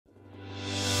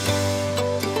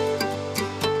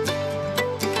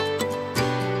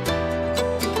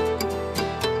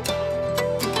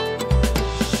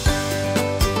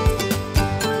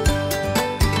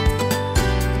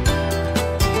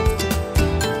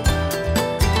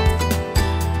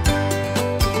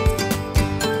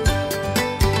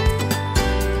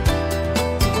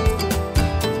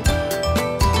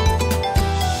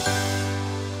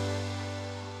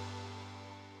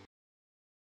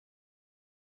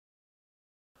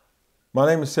My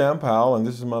name is Sam Powell, and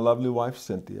this is my lovely wife,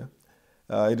 Cynthia.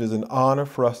 It is an honor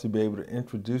for us to be able to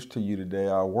introduce to you today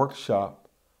our workshop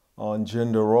on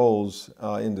gender roles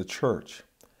in the church.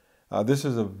 This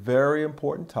is a very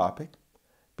important topic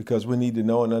because we need to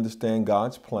know and understand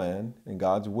God's plan and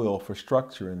God's will for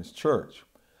structure in His church.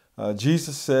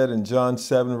 Jesus said in John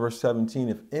 7, verse 17,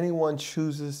 if anyone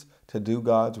chooses to do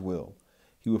God's will,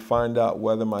 he will find out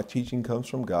whether my teaching comes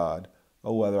from God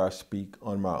or whether I speak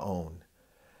on my own.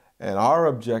 And our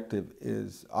objective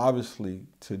is obviously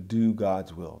to do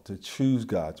God's will, to choose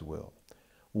God's will.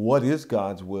 What is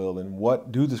God's will, and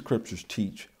what do the scriptures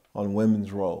teach on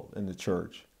women's role in the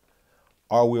church?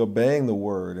 Are we obeying the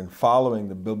word and following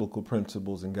the biblical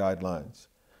principles and guidelines?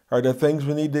 Are there things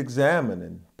we need to examine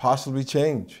and possibly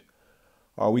change?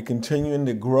 Are we continuing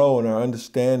to grow in our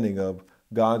understanding of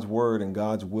God's word and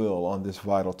God's will on this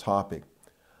vital topic?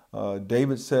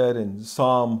 David said in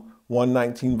Psalm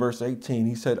 119 verse 18,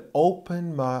 he said,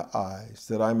 open my eyes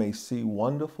that I may see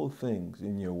wonderful things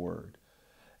in your word.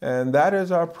 And that is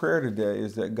our prayer today,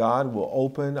 is that God will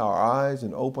open our eyes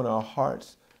and open our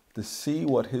hearts to see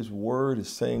what his word is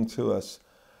saying to us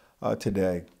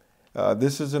today.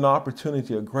 This is an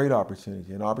opportunity, a great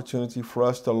opportunity, an opportunity for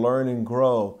us to learn and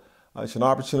grow. It's an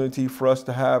opportunity for us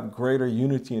to have greater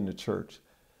unity in the church.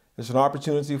 It's an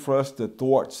opportunity for us to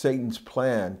thwart Satan's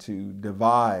plan to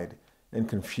divide and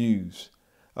confuse.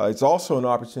 It's also an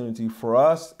opportunity for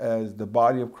us as the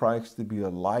body of Christ to be a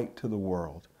light to the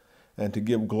world and to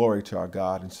give glory to our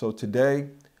God. And so today,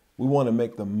 we want to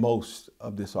make the most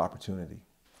of this opportunity.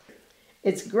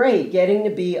 It's great getting to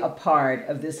be a part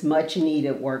of this much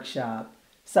needed workshop.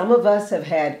 Some of us have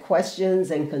had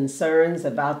questions and concerns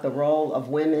about the role of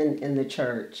women in the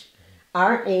church.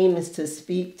 Our aim is to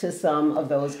speak to some of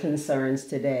those concerns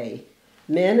today.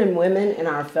 Men and women in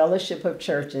our fellowship of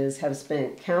churches have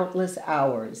spent countless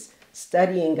hours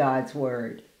studying God's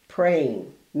word,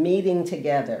 praying, meeting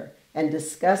together, and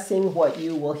discussing what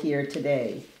you will hear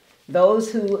today.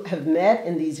 Those who have met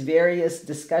in these various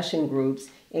discussion groups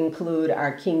include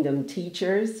our kingdom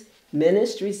teachers,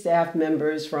 ministry staff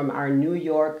members from our New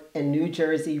York and New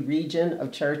Jersey region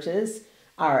of churches,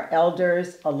 our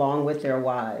elders, along with their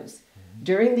wives.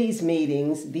 During these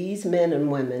meetings, these men and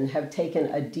women have taken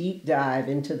a deep dive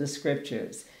into the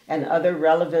scriptures and other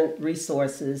relevant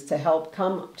resources to help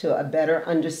come to a better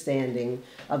understanding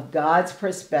of God's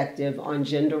perspective on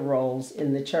gender roles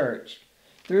in the church.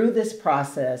 Through this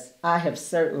process, I have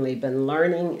certainly been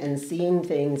learning and seeing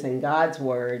things in God's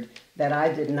word that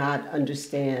I did not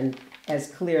understand as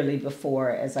clearly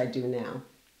before as I do now.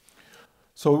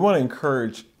 So we want to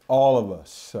encourage all of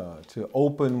us to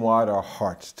open wide our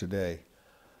hearts today.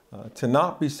 To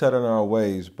not be set in our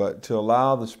ways, but to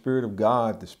allow the Spirit of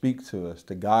God to speak to us,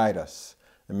 to guide us,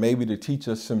 and maybe to teach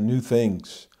us some new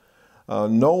things.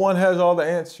 No one has all the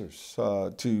answers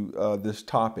to this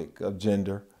topic of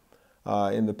gender.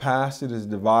 In the past, it has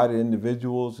divided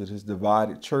individuals, it has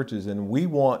divided churches, and we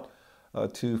want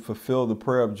to fulfill the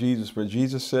prayer of Jesus, where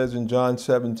Jesus says in John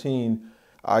 17,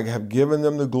 I have given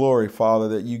them the glory, Father,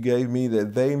 that you gave me,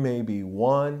 that they may be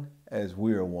one as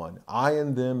we are one. I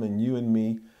and them and you and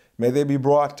me. May they be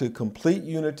brought to complete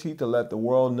unity to let the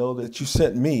world know that you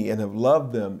sent me and have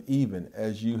loved them even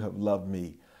as you have loved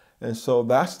me. And so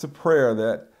that's the prayer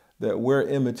that we're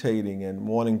imitating and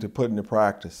wanting to put into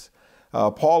practice.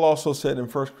 Paul also said in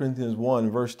 1 Corinthians 1,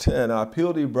 verse 10, I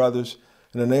appeal to you, brothers,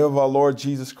 in the name of our Lord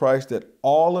Jesus Christ, that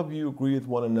all of you agree with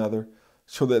one another,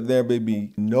 so that there may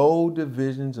be no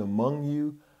divisions among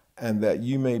you, and that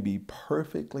you may be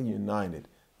perfectly united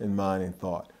in mind and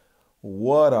thought.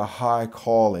 What a high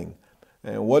calling.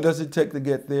 And what does it take to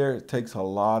get there? It takes a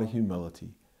lot of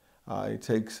humility. It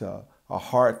takes a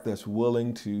heart that's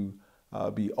willing to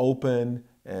be open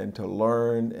and to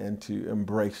learn and to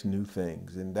embrace new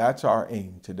things. And that's our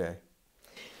aim today.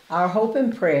 Our hope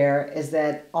and prayer is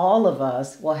that all of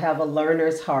us will have a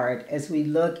learner's heart as we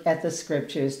look at the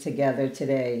scriptures together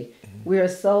today. We are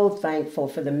so thankful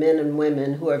for the men and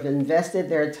women who have invested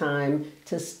their time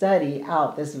to study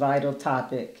out this vital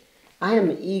topic. I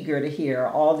am eager to hear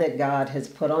all that God has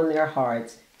put on their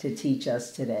hearts to teach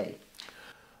us today.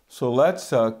 So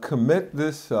let's commit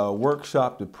this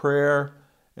workshop to prayer,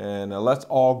 and let's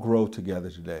all grow together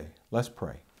today. Let's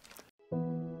pray.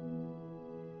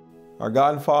 Our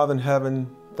God and Father in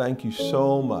heaven, thank you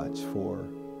so much for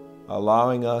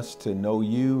allowing us to know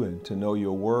you and to know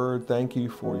your word. Thank you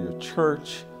for your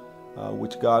church,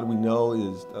 which, God, we know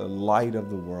is the light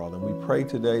of the world. And we pray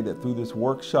today that through this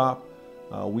workshop,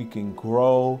 we can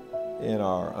grow in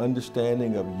our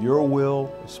understanding of your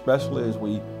will, especially as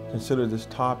we consider this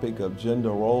topic of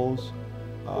gender roles.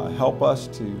 Help us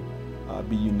to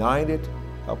be united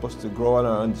Help us to grow in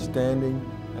our understanding.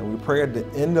 And we pray at the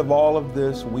end of all of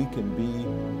this, we can be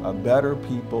a better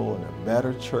people and a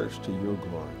better church to your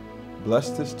glory. Bless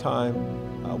this time.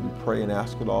 We pray and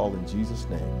ask it all in Jesus'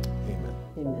 name. Amen.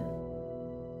 Amen.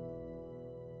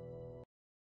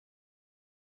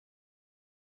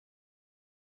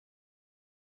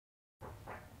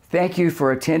 Thank you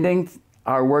for attending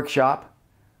our workshop,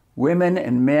 Women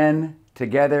and Men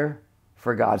Together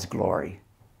for God's Glory.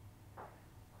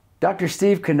 Dr.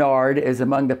 Steve Kennard is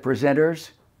among the presenters,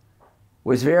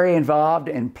 was very involved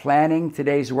in planning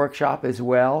today's workshop as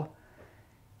well,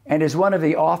 and is one of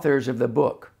the authors of the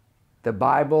book, The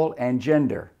Bible and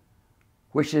Gender,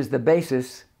 which is the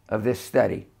basis of this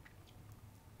study.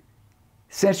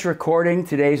 Since recording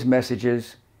today's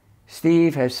messages,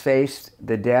 Steve has faced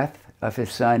the death of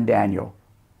his son Daniel.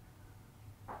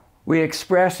 We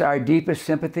express our deepest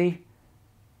sympathy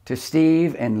to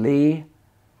Steve and Lee,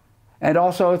 and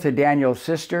also to Daniel's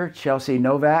sister, Chelsea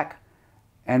Novak,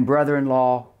 and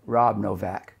brother-in-law, Rob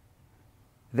Novak.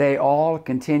 They all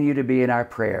continue to be in our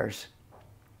prayers.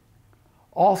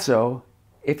 Also,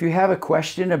 if you have a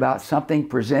question about something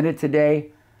presented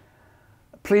today,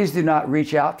 please do not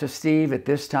reach out to Steve at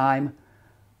this time,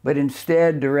 but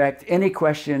instead direct any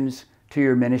questions to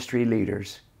your ministry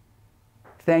leaders.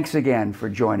 Thanks again for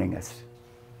joining us.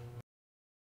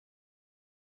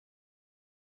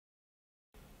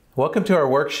 Welcome to our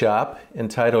workshop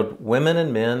entitled Women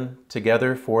and Men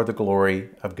Together for the Glory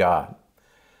of God.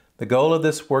 The goal of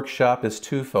this workshop is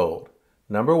twofold.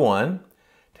 Number one,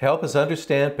 to help us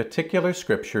understand particular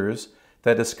scriptures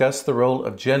that discuss the role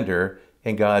of gender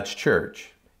in God's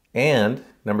church. And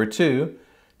number two,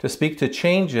 to speak to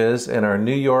changes in our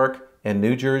New York and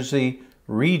New Jersey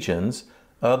regions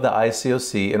of the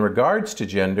ICOC in regards to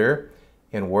gender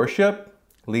in worship,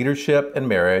 leadership, and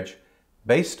marriage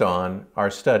based on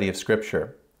our study of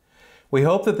Scripture. We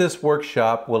hope that this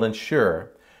workshop will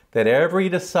ensure that every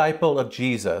disciple of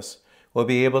Jesus will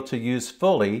be able to use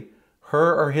fully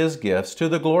her or his gifts to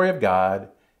the glory of God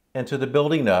and to the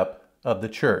building up of the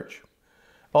church.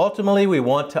 Ultimately, we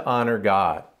want to honor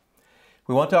God.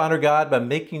 We want to honor God by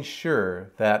making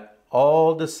sure that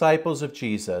all disciples of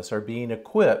Jesus are being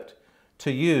equipped to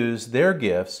use their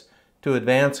gifts to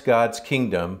advance God's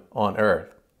kingdom on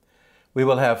earth. We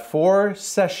will have 4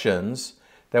 sessions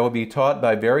that will be taught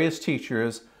by various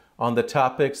teachers on the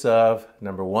topics of,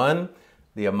 number 1,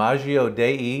 the Imago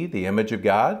Dei, the image of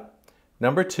God.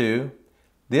 Number 2,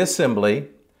 the assembly.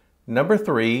 Number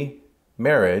 3,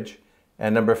 marriage.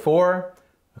 And number 4,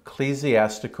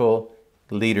 ecclesiastical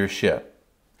leadership.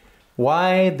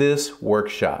 Why this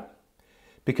workshop?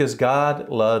 Because God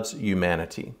loves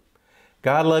humanity.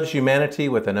 God loves humanity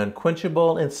with an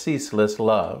unquenchable and ceaseless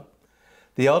love.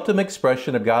 The ultimate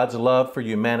expression of God's love for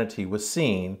humanity was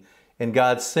seen in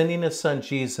God sending His Son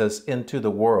Jesus into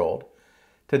the world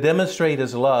to demonstrate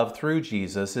His love through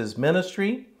Jesus, His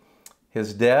ministry,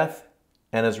 His death,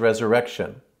 and His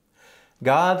resurrection.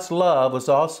 God's love was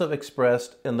also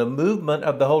expressed in the movement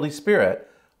of the Holy Spirit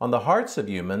on the hearts of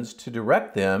humans to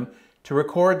direct them to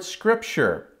record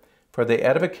Scripture for the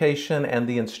edification and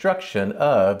the instruction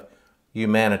of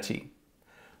humanity.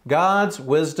 God's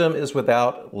wisdom is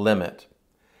without limit,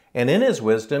 and in His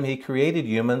wisdom He created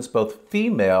humans both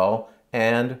female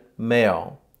and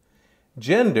male.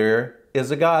 Gender is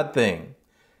a God thing.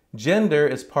 Gender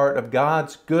is part of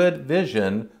God's good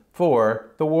vision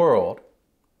for the world.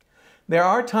 There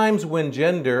are times when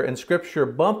gender and Scripture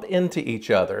bump into each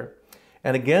other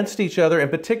and against each other in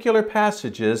particular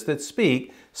passages that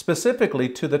speak specifically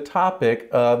to the topic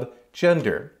of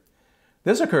gender.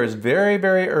 This occurs very,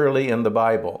 very early in the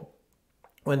Bible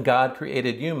when God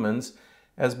created humans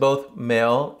as both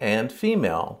male and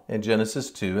female in Genesis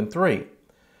 2 and 3.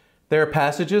 There are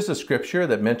passages of Scripture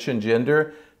that mention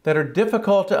gender that are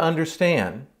difficult to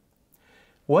understand.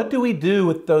 What do we do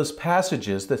with those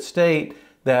passages that state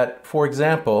that, for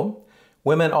example,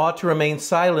 women ought to remain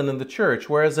silent in the church,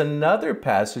 whereas another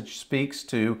passage speaks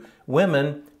to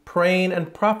women praying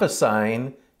and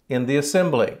prophesying in the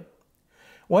assembly?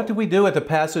 What do we do with the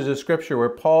passage of Scripture where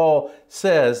Paul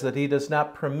says that he does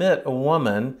not permit a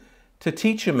woman to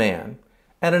teach a man,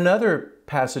 and another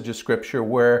passage of Scripture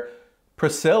where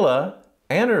Priscilla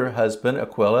and her husband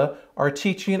Aquila are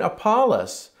teaching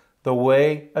Apollos the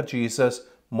way of Jesus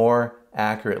more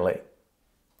accurately?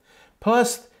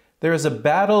 Plus, there is a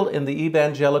battle in the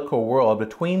evangelical world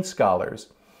between scholars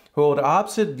who hold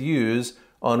opposite views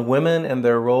on women and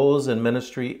their roles in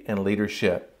ministry and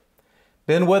leadership.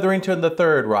 Ben Witherington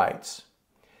III writes,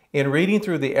 "In reading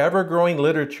through the ever-growing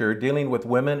literature dealing with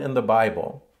women in the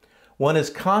Bible, one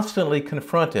is constantly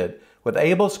confronted with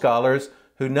able scholars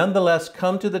who nonetheless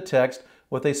come to the text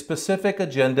with a specific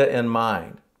agenda in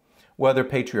mind, whether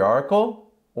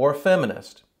patriarchal or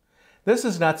feminist. This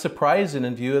is not surprising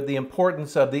in view of the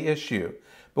importance of the issue,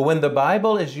 but when the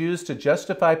Bible is used to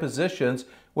justify positions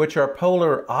which are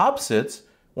polar opposites,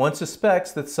 one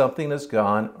suspects that something has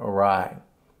gone awry."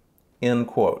 End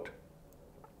quote.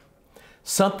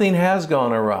 Something has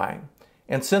gone awry.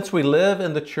 And since we live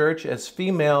in the church as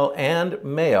female and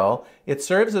male, it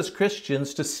serves as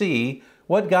Christians to see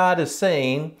what God is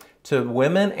saying to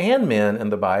women and men in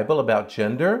the Bible about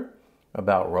gender,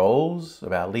 about roles,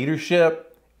 about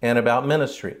leadership, and about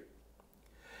ministry.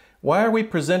 Why are we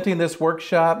presenting this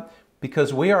workshop?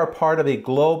 Because we are part of a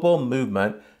global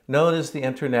movement known as the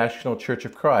International Church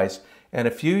of Christ. And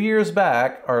a few years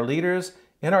back, our leaders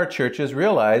in our churches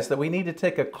realized that we need to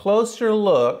take a closer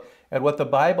look at what the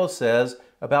Bible says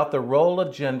about the role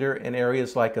of gender in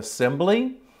areas like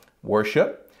assembly,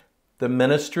 worship, the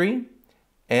ministry,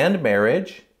 and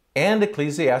marriage, and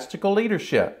ecclesiastical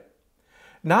leadership.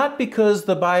 Not because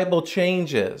the Bible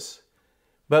changes,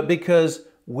 but because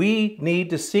we need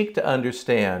to seek to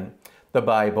understand the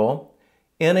Bible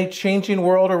in a changing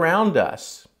world around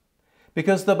us.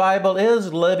 Because the Bible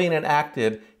is living and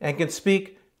active and can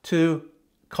speak to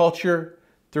culture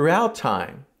throughout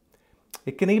time.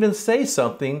 It can even say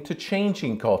something to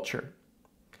changing culture.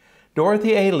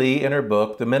 Dorothy A. Lee, in her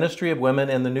book, The Ministry of Women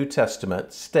in the New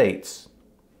Testament, states,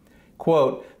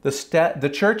 quote,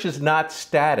 the church is not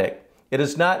static. It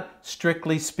is not,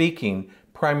 strictly speaking,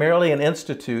 primarily an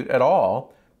institute at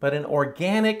all, but an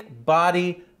organic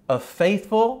body of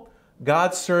faithful,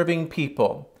 God-serving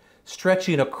people,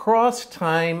 stretching across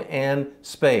time and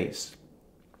space.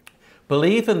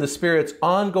 Belief in the Spirit's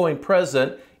ongoing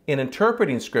presence in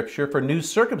interpreting Scripture for new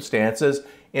circumstances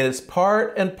is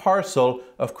part and parcel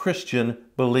of Christian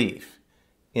belief,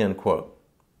 end quote.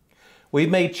 We've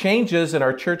made changes in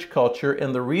our church culture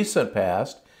in the recent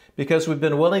past because we've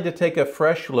been willing to take a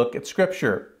fresh look at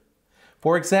Scripture.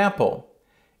 For example,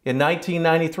 in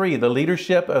 1993, the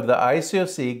leadership of the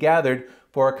ICOC gathered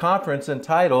for a conference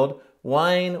entitled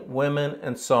Wine, Women,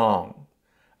 and Song.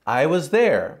 I was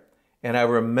there, and I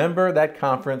remember that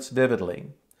conference vividly.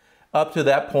 Up to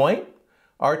that point,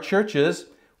 our churches,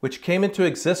 which came into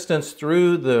existence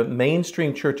through the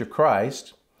mainstream Church of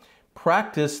Christ,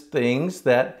 practiced things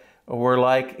that were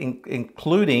like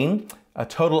including a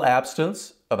total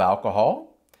absence of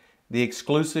alcohol, the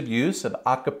exclusive use of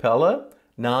a cappella,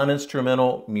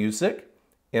 non-instrumental music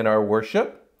in our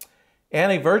worship,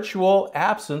 and a virtual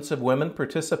absence of women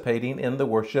participating in the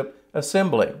worship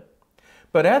assembly.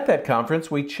 But at that conference,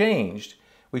 we changed.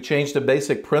 We changed a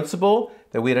basic principle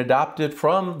that we had adopted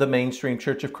from the mainstream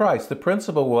Church of Christ. The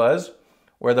principle was,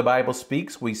 where the Bible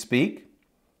speaks, we speak,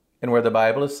 and where the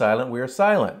Bible is silent, we are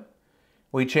silent.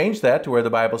 We changed that to where the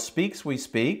Bible speaks, we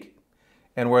speak,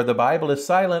 and where the Bible is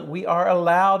silent, we are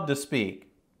allowed to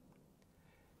speak.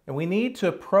 And we need to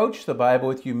approach the Bible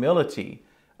with humility,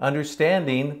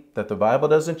 understanding that the Bible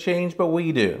doesn't change, but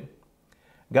we do.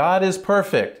 God is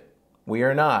perfect. We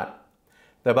are not.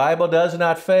 The Bible does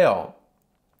not fail,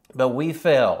 but we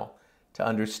fail to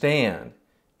understand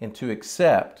and to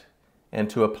accept and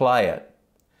to apply it.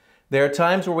 There are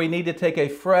times where we need to take a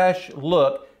fresh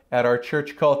look at our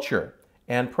church culture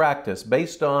and practice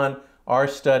based on our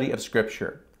study of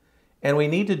Scripture. And we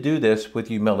need to do this with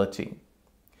humility.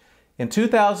 In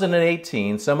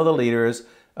 2018, some of the leaders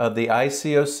of the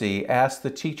ICOC asked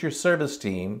the teacher service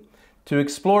team to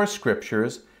explore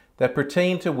scriptures that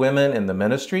pertain to women in the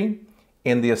ministry,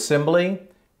 in the assembly,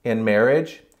 in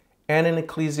marriage, and in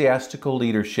ecclesiastical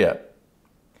leadership.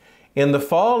 In the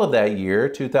fall of that year,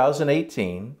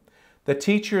 2018, the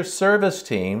teacher service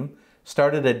team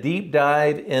started a deep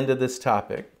dive into this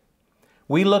topic.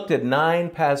 We looked at 9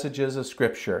 passages of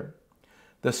Scripture.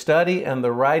 The study and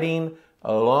the writing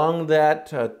along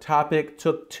that topic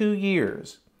took 2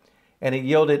 years, and it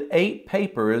yielded 8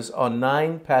 papers on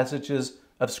 9 passages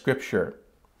of Scripture.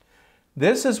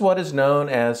 This is what is known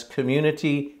as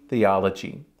community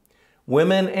theology.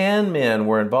 Women and men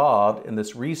were involved in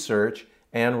this research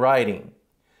and writing.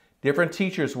 Different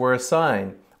teachers were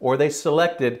assigned, or they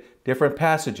selected different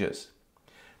passages.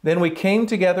 Then we came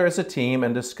together as a team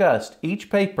and discussed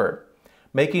each paper,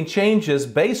 making changes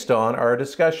based on our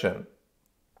discussion.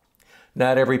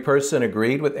 Not every person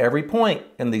agreed with every point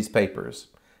in these papers.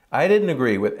 I didn't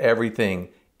agree with everything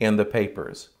in the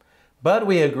papers, but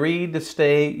we agreed to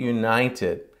stay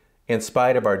united in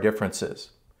spite of our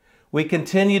differences. We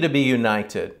continue to be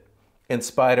united in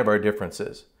spite of our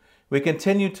differences. We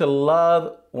continue to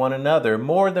love one another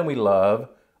more than we love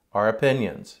our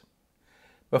opinions.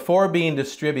 Before being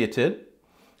distributed,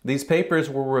 these papers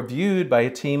were reviewed by a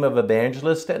team of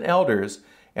evangelists and elders,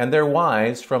 and their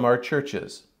wives from our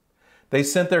churches. They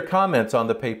sent their comments on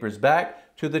the papers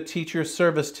back to the teacher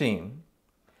service team.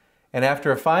 And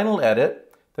after a final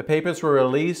edit, the papers were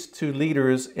released to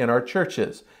leaders in our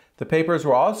churches. The papers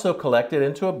were also collected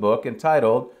into a book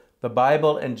entitled The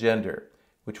Bible and Gender,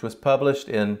 which was published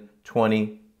in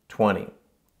 2020.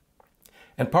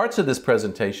 And parts of this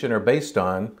presentation are based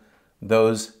on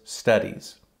those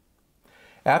studies.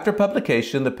 After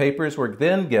publication, the papers were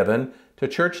then given to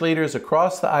church leaders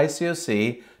across the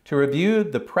ICOC to review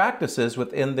the practices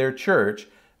within their church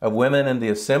of women in the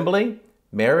assembly,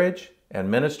 marriage, and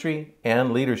ministry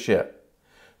and leadership.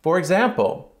 For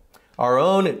example, our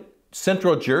own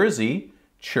Central Jersey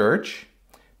church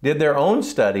did their own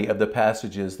study of the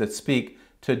passages that speak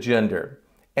to gender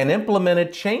and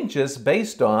implemented changes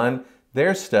based on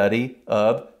their study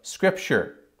of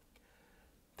Scripture.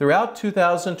 Throughout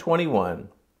 2021,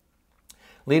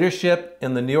 leadership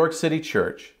in the New York City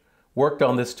church worked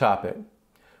on this topic.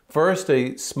 First,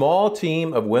 a small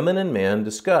team of women and men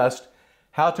discussed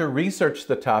how to research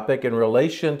the topic in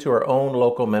relation to our own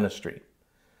local ministry.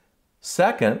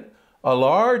 Second, a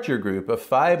larger group of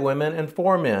 5 women and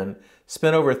 4 men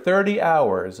spent over 30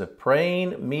 hours of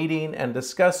praying, meeting, and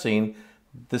discussing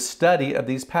the study of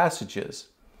these passages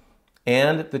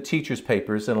and the teachers'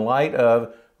 papers in light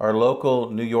of our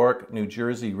local New York, New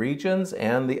Jersey regions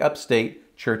and the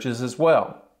upstate churches as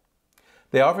well.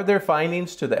 They offered their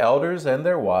findings to the elders and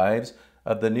their wives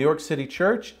of the New York City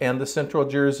Church and the Central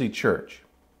Jersey Church.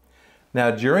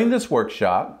 Now, during this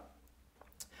workshop,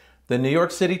 the New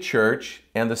York City Church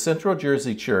and the Central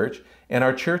Jersey Church and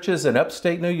our churches in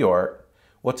upstate New York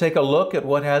will take a look at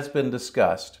what has been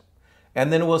discussed,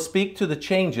 and then we'll speak to the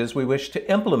changes we wish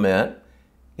to implement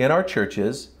in our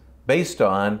churches based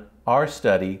on our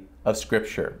study of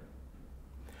Scripture.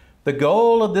 The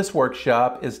goal of this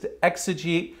workshop is to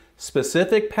exegete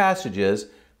specific passages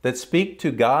that speak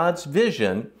to God's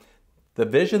vision, the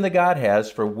vision that God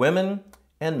has for women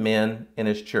and men in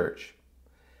His church.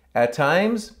 At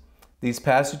times, these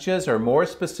passages are more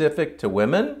specific to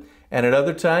women, and at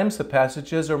other times, the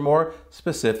passages are more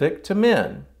specific to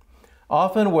men.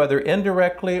 Often, whether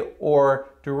indirectly or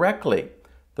directly,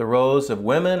 the roles of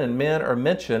women and men are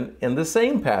mentioned in the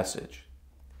same passage.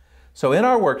 So in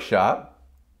our workshop,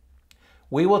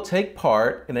 we will take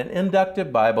part in an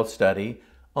inductive Bible study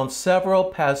on several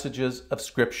passages of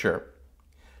Scripture.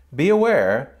 Be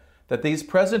aware that these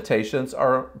presentations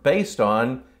are based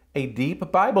on a deep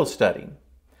Bible study.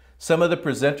 Some of the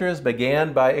presenters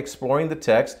began by exploring the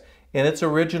text in its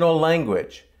original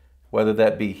language, whether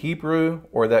that be Hebrew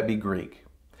or that be Greek.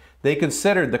 They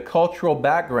considered the cultural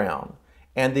background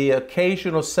and the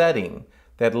occasional setting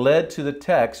that led to the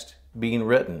text being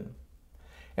written.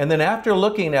 And then after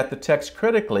looking at the text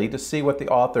critically to see what the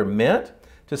author meant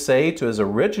to say to his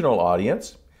original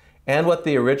audience and what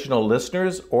the original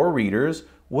listeners or readers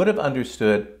would have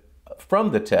understood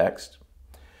from the text,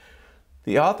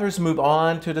 the authors move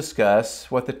on to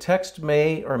discuss what the text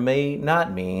may or may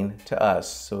not mean to us.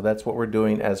 So that's what we're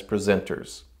doing as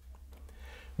presenters.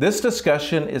 This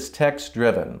discussion is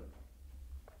text-driven.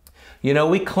 You know,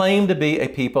 we claim to be a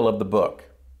people of the book.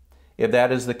 If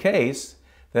that is the case,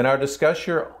 then our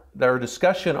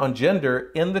discussion on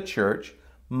gender in the church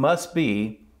must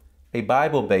be a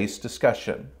Bible-based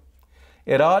discussion.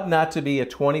 It ought not to be a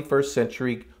 21st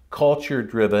century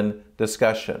culture-driven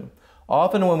discussion.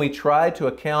 Often when we try to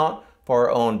account for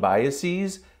our own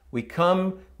biases, we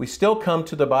still come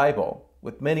to the Bible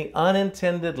with many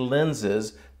unintended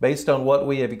lenses based on what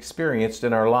we have experienced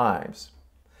in our lives.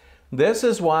 This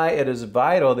is why it is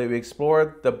vital that we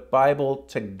explore the Bible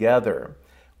together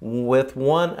with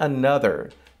one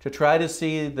another to try to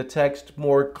see the text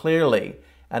more clearly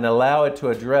and allow it to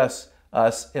address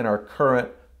us in our current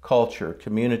culture,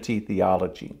 community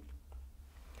theology.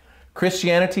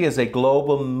 Christianity is a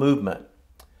global movement.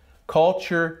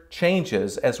 Culture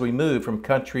changes as we move from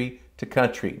country to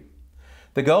country.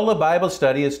 The goal of Bible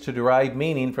study is to derive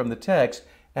meaning from the text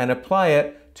and apply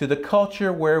it to the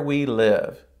culture where we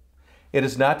live. It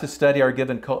is not to study our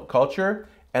given culture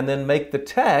and then make the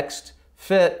text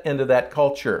fit into that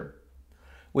culture.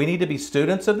 We need to be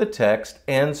students of the text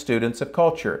and students of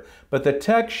culture, but the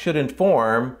text should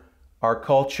inform our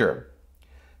culture.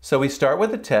 So we start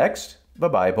with the text, the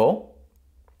Bible,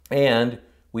 and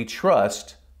we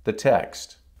trust the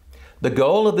text. The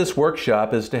goal of this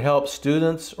workshop is to help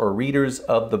students or readers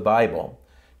of the Bible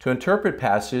to interpret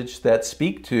passages that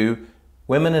speak to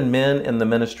women and men in the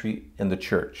ministry in the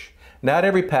church. Not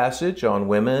every passage on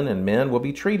women and men will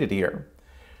be treated here.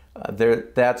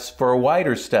 That's for a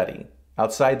wider study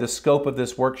outside the scope of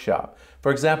this workshop.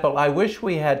 For example, I wish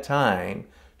we had time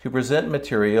to present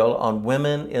material on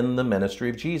women in the ministry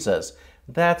of Jesus.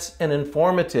 That's an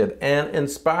informative and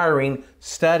inspiring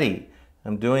study.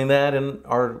 I'm doing that in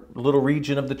our little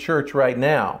region of the church right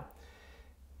now.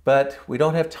 But we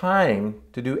don't have time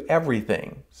to do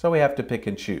everything, so we have to pick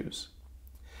and choose.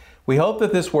 We hope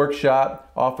that this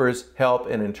workshop offers help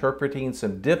in interpreting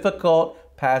some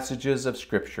difficult passages of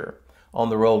Scripture on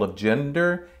the role of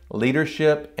gender,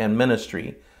 leadership, and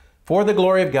ministry for the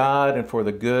glory of God and for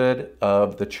the good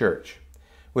of the church.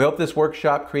 We hope this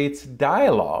workshop creates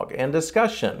dialogue and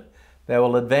discussion that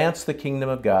will advance the kingdom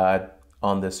of God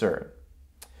on this earth.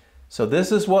 So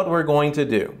this is what we're going to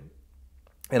do.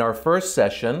 In our first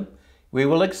session, we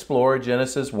will explore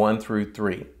Genesis 1 through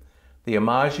 3, the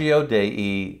Imago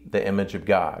Dei, the image of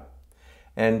God.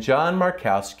 And John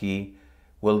Markowski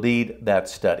will lead that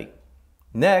study.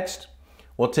 Next,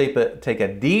 we'll take a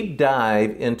deep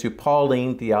dive into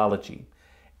Pauline theology,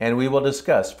 and we will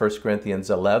discuss 1 Corinthians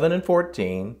 11 and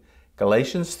 14,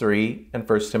 Galatians 3, and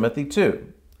 1 Timothy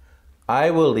 2.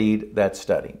 I will lead that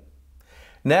study.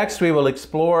 Next, we will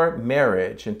explore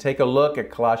marriage and take a look at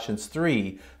Colossians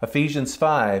 3, Ephesians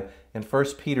 5, and 1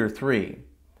 Peter 3.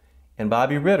 And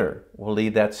Bobby Ritter will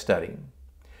lead that study.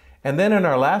 And then in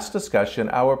our last discussion,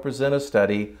 I will present a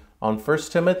study on 1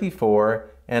 Timothy 4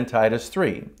 and Titus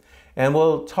 3. And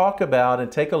we'll talk about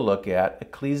and take a look at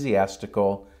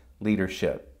ecclesiastical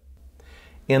leadership.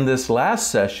 In this last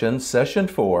session, session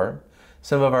 4,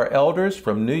 some of our elders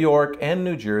from New York and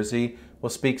New Jersey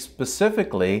will speak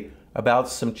specifically about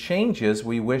some changes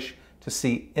we wish to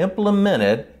see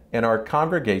implemented in our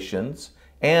congregations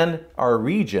and our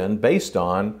region based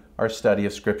on our study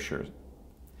of Scripture.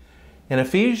 In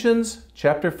Ephesians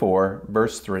chapter 4,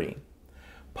 verse 3,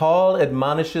 Paul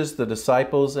admonishes the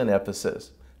disciples in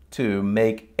Ephesus to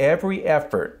make every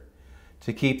effort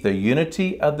to keep the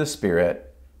unity of the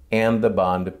Spirit and the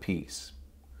bond of peace.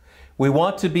 We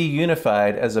want to be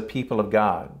unified as a people of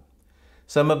God.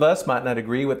 Some of us might not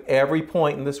agree with every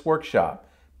point in this workshop,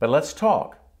 but let's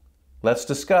talk. Let's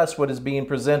discuss what is being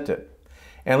presented.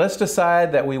 And let's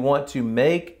decide that we want to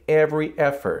make every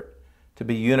effort to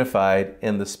be unified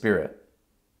in the Spirit.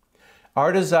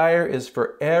 Our desire is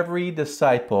for every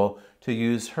disciple to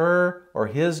use her or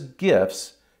his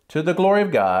gifts to the glory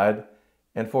of God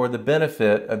and for the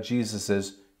benefit of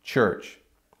Jesus' church.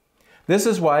 This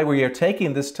is why we are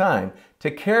taking this time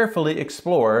to carefully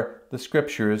explore the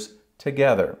Scriptures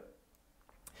together.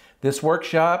 This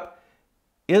workshop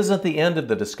isn't the end of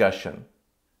the discussion.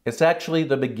 It's actually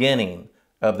the beginning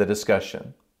of the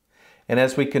discussion. And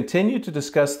as we continue to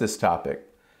discuss this topic,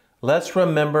 let's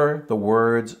remember the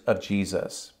words of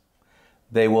Jesus.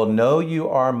 They will know you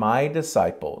are my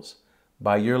disciples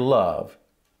by your love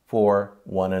for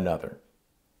one another.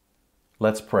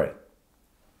 Let's pray.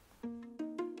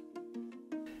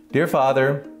 Dear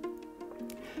Father,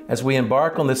 as we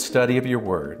embark on this study of your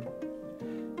word,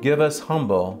 give us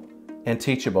humble and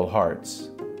teachable hearts.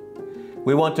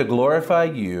 We want to glorify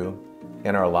you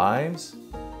in our lives,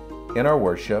 in our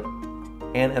worship,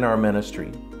 and in our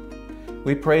ministry.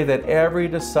 We pray that every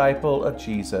disciple of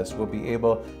Jesus will be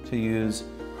able to use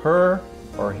her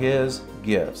or his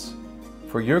gifts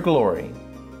for your glory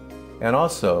and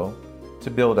also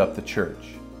to build up the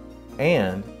church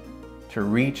and to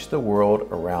reach the world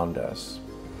around us.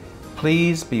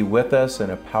 Please be with us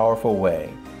in a powerful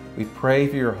way. We pray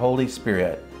for your Holy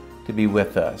Spirit to be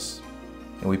with us.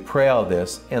 And we pray all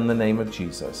this in the name of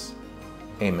Jesus.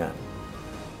 Amen.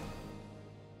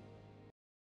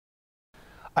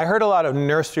 I heard a lot of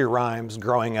nursery rhymes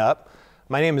growing up.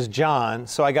 My name is John,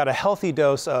 so I got a healthy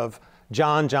dose of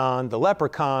John the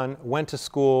leprechaun went to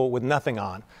school with nothing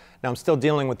on. Now I'm still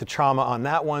dealing with the trauma on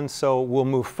that one, so we'll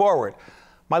move forward.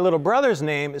 My little brother's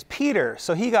name is Peter,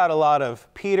 so he got a lot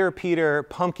of Peter,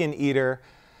 pumpkin eater.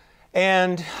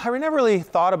 And I never really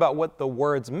thought about what the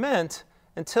words meant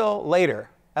until later,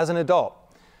 as an adult.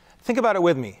 Think about it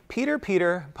with me. Peter,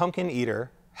 pumpkin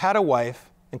eater, had a wife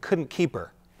and couldn't keep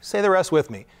her. Say the rest with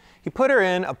me. He put her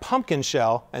in a pumpkin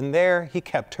shell, and there he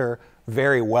kept her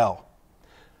very well.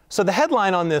 So the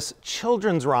headline on this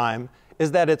children's rhyme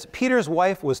is that it's Peter's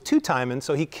wife was two-timing,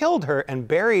 so he killed her and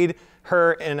buried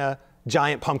her in a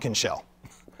giant pumpkin shell.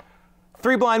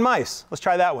 3 blind mice. Let's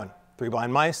try that one. 3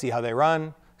 blind mice, see how they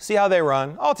run. See how they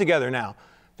run. All together now.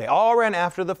 They all ran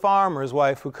after the farmer's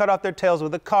wife who cut off their tails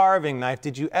with a carving knife.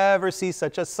 Did you ever see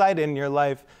such a sight in your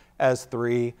life as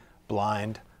 3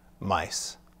 blind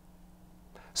mice?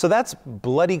 So that's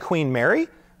Bloody Queen Mary,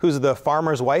 who's the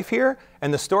farmer's wife here.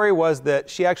 And the story was that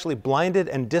she actually blinded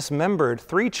and dismembered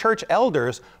 3 church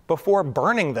elders before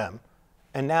burning them.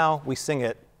 And now we sing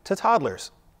it to toddlers.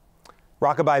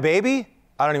 Rockabye Baby,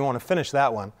 I don't even want to finish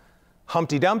that one.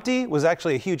 Humpty Dumpty was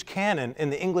actually a huge cannon in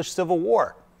the English Civil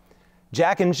War.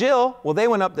 Jack and Jill, well, they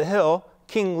went up the hill.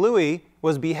 King Louis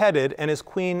was beheaded, and his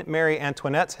Queen Marie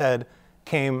Antoinette's head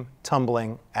came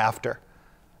tumbling after.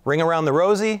 Ring around the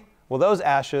rosy, well, those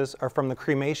ashes are from the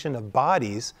cremation of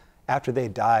bodies after they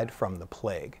died from the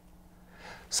plague.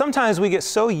 Sometimes we get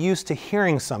so used to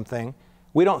hearing something,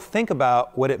 we don't think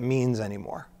about what it means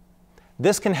anymore.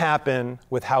 This can happen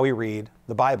with how we read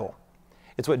the Bible.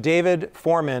 It's what David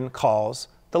Foreman calls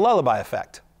the lullaby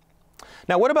effect.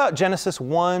 Now, what about Genesis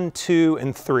 1, 2,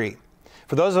 and 3?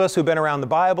 For those of us who've been around the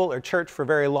Bible or church for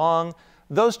very long,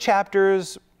 those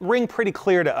chapters ring pretty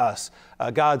clear to us.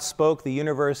 God spoke the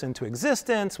universe into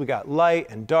existence. We got light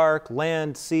and dark,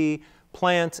 land, sea,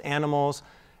 plants, animals.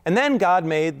 And then God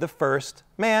made the first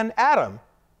man, Adam.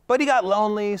 But he got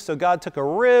lonely, so God took a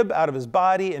rib out of his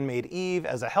body and made Eve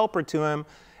as a helper to him.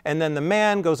 And then the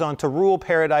man goes on to rule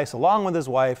paradise along with his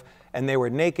wife, and they were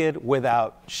naked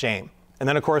without shame. And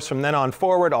then, of course, from then on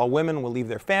forward, all women will leave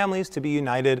their families to be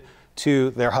united to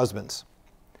their husbands.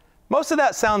 Most of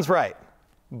that sounds right,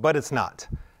 but it's not.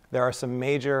 There are some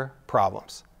major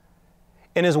problems.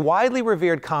 In his widely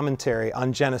revered commentary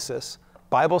on Genesis,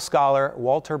 Bible scholar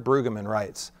Walter Brueggemann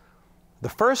writes, "The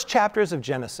first chapters of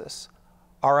Genesis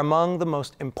are among the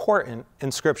most important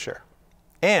in Scripture,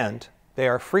 and they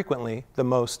are frequently the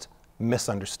most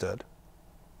misunderstood."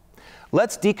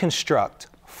 Let's deconstruct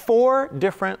 4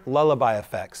 different lullaby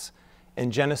effects in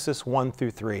Genesis 1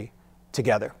 through 3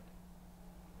 together.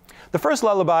 The first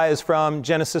lullaby is from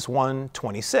Genesis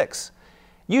 1:26,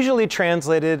 usually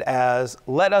translated as,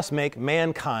 "Let us make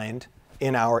mankind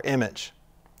in our image."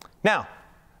 Now,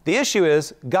 the issue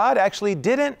is God actually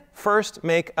didn't first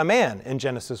make a man in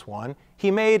Genesis 1.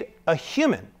 He made a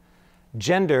human.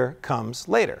 Gender comes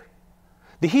later.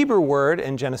 The Hebrew word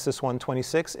in Genesis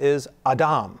 1:26 is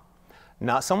Adam.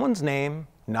 Not someone's name,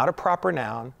 not a proper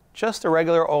noun, just a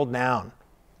regular old noun.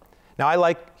 Now, I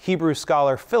like Hebrew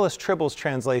scholar Phyllis Tribble's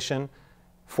translation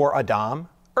for Adam,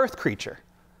 earth creature.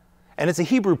 And it's a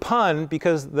Hebrew pun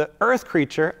because the earth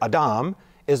creature, Adam,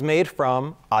 is made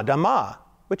from Adamah,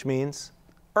 which means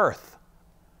earth.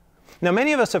 Now,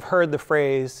 many of us have heard the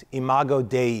phrase imago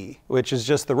Dei, which is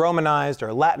just the Romanized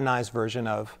or Latinized version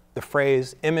of the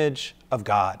phrase image of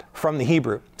God from the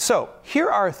Hebrew. So here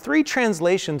are 3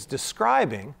 translations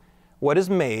describing what is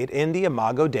made in the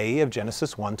imago Dei of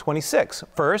Genesis 1:26.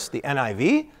 First, the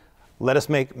NIV, let us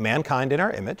make mankind in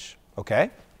our image, okay?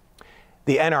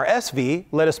 The NRSV,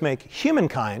 let us make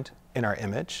humankind in our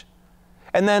image.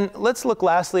 And then let's look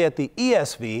lastly at the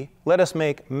ESV, let us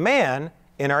make man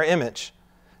in our image.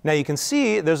 Now you can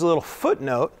see there's a little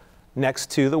footnote next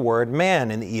to the word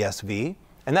man in the ESV,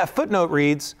 and that footnote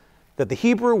reads that the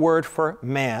Hebrew word for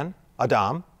man,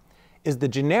 Adam, is the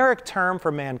generic term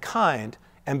for mankind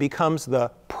and becomes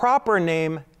the proper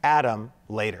name Adam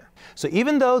later. So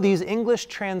even though these English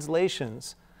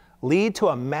translations lead to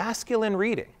a masculine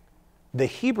reading, the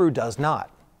Hebrew does not.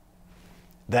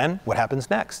 Then what happens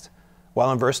next?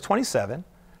 Well, in verse 27,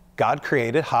 God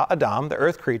created Ha-Adam, the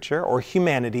earth creature, or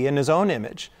humanity, in his own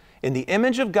image. In the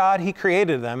image of God, he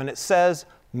created them, and it says,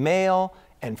 male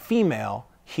and female,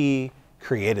 he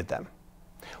created them.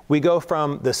 We go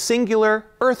from the singular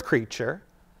earth creature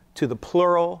to the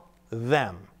plural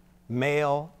them,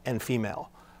 male and female,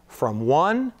 from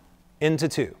 1 into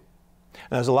 2. And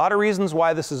there's a lot of reasons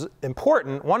why this is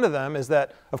important. One of them is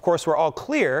that, of course, we're all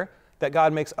clear that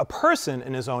God makes a person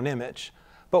in his own image.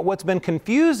 But what's been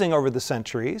confusing over the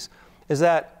centuries is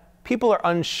that people are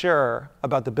unsure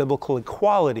about the biblical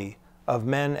equality of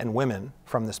men and women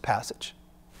from this passage.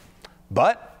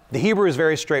 But the Hebrew is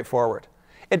very straightforward.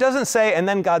 It doesn't say, and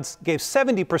then God gave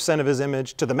 70% of his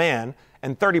image to the man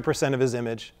and 30% of his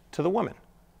image to the woman.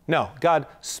 No, God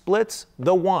splits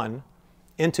the one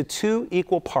into 2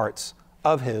 equal parts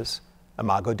of his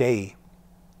imago Dei.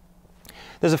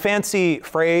 There's a fancy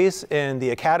phrase in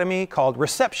the academy called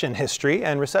reception history,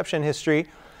 and reception history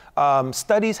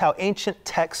studies how ancient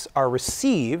texts are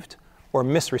received or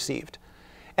misreceived.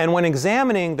 And when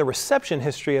examining the reception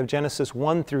history of Genesis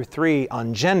 1 through 3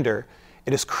 on gender,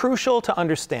 it is crucial to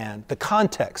understand the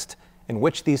context in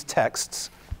which these texts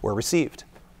were received.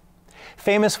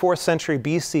 Famous 4th century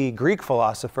BC Greek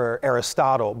philosopher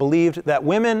Aristotle believed that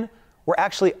women were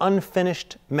actually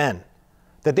unfinished men,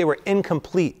 that they were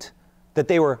incomplete, that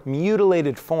they were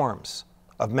mutilated forms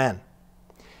of men.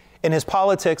 In his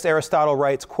Politics, Aristotle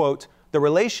writes, quote, "The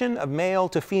relation of male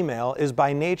to female is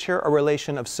by nature a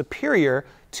relation of superior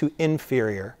to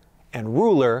inferior and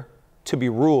ruler to be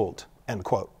ruled," end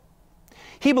quote.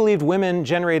 He believed women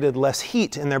generated less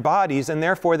heat in their bodies and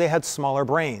therefore they had smaller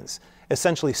brains,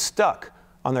 essentially stuck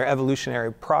on their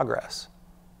evolutionary progress.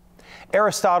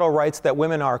 Aristotle writes that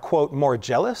women are, quote, more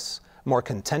jealous, more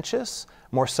contentious,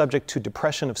 more subject to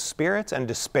depression of spirit and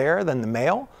despair than the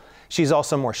male. She's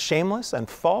also more shameless and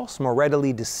false, more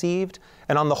readily deceived,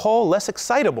 and on the whole, less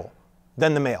excitable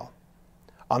than the male.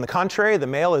 On the contrary, the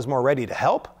male is more ready to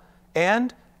help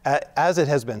and, as it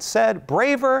has been said,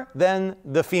 braver than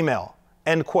the female,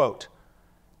 end quote.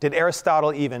 Did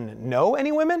Aristotle even know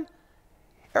any women?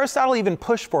 Aristotle even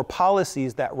pushed for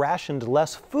policies that rationed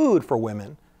less food for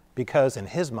women because, in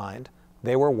his mind,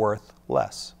 they were worth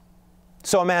less.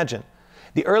 So imagine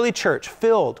the early church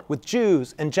filled with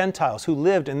Jews and Gentiles who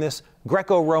lived in this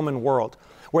Greco-Roman world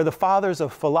where the fathers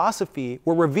of philosophy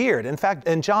were revered. In fact,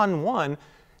 in John 1,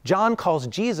 John calls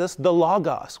Jesus the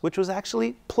Logos, which was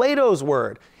actually Plato's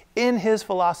word in his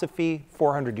philosophy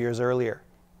 400 years earlier.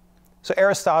 So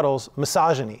Aristotle's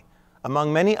misogyny,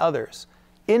 among many others,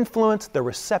 influenced the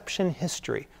reception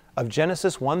history of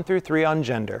Genesis 1 through 3 on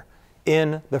gender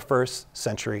in the first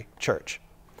century church.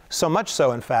 So much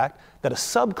so, in fact, that a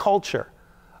subculture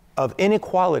of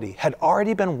inequality had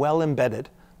already been well embedded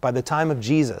by the time of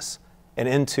Jesus and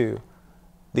into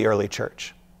the early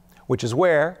church, which is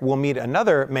where we'll meet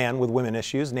another man with women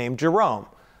issues named Jerome,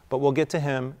 but we'll get to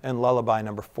him in lullaby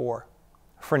number 4.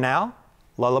 For now,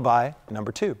 lullaby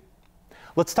number 2.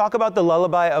 Let's talk about the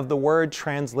lullaby of the word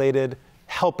translated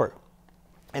helper.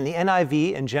 In the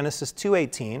NIV in Genesis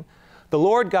 2:18, the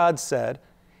Lord God said,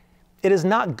 "It is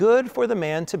not good for the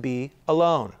man to be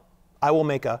alone. I will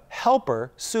make a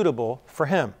helper suitable for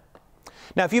him."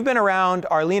 Now, if you've been around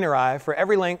Arlene or I for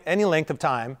any length of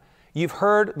time, you've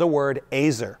heard the word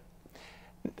Ezer.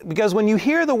 Because when you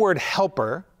hear the word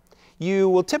helper, you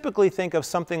will typically think of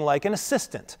something like an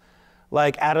assistant,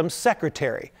 like Adam's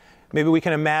secretary. Maybe we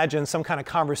can imagine some kind of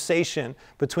conversation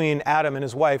between Adam and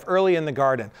his wife early in the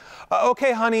garden.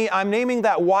 Okay, honey, I'm naming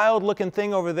that wild-looking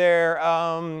thing over there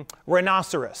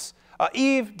rhinoceros.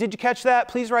 Eve, did you catch that?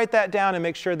 Please write that down and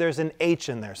make sure there's an H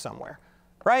in there somewhere.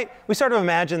 Right? We sort of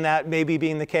imagine that maybe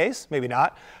being the case, maybe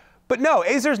not. But no,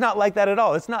 Ezer's not like that at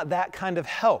all. It's not that kind of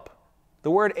help. The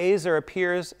word Ezer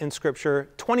appears in Scripture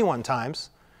 21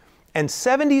 times, and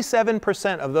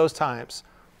 77% of those times,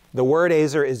 the word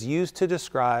Ezer is used to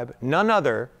describe none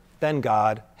other than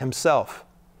God himself.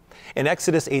 In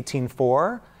Exodus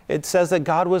 18:4, it says that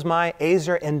God was my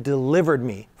Ezer and delivered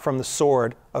me from the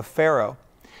sword of Pharaoh.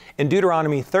 In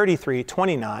Deuteronomy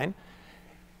 33:29,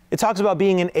 it talks about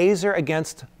being an Ezer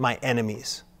against my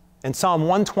enemies. In Psalm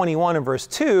 121 and verse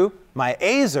 2, my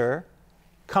Ezer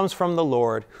comes from the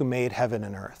Lord who made heaven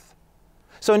and earth.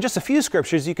 So in just a few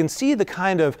scriptures, you can see the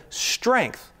kind of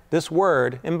strength this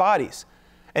word embodies.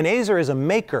 An Ezer is a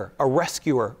maker, a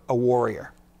rescuer, a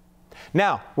warrior.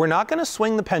 Now, we're not going to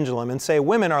swing the pendulum and say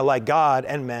women are like God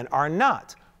and men are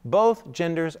not. Both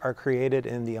genders are created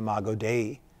in the Imago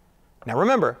Dei. Now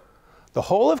remember, the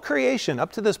whole of creation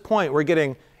up to this point, we're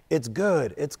getting, it's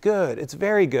good, it's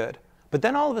very good. But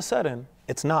then all of a sudden,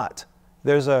 it's not.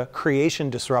 There's a creation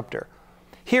disruptor.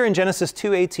 Here in Genesis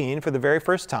 2:18, for the very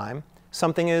first time,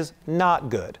 something is not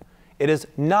good. It is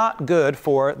not good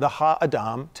for the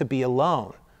Ha-Adam to be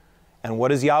alone. And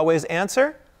what is Yahweh's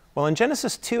answer? Well, in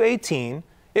Genesis 2:18,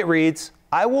 it reads,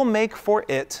 I will make for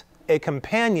it a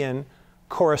companion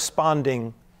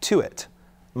corresponding to it.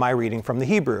 My reading from the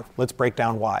Hebrew. Let's break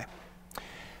down why.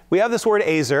 We have this word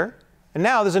Ezer, and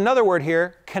now there's another word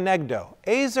here, kenegdo.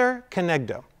 Ezer,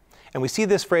 kenegdo. And we see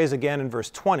this phrase again in verse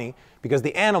 20 because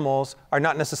the animals are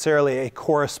not necessarily a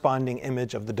corresponding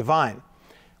image of the divine.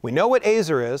 We know what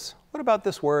Ezer is. What about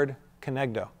this word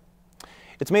kenegdo?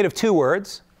 It's made of two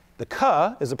words. The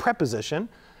ka is a preposition,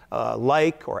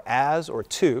 like or as or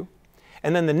to.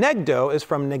 And then the negdo is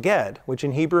from neged, which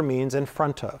in Hebrew means in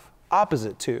front of,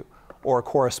 opposite to, or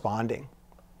corresponding.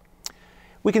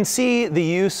 We can see the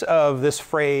use of this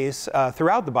phrase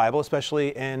throughout the Bible,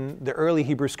 especially in the early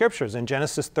Hebrew scriptures. In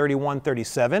Genesis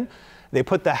 31:37, they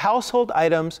put the household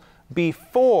items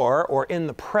before or in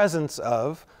the presence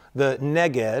of the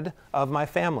neged of my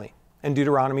family. In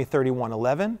Deuteronomy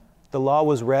 31:11, the law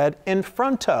was read in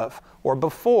front of or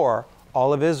before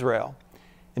all of Israel.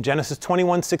 In Genesis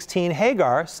 21:16,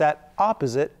 Hagar sat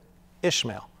opposite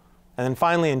Ishmael. And then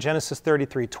finally in Genesis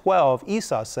 33:12,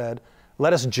 Esau said,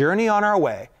 let us journey on our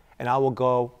way, and I will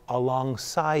go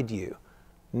alongside you,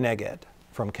 neged,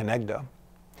 from kenegdo.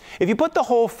 If you put the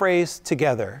whole phrase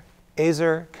together,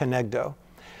 Ezer, kenegdo,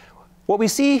 what we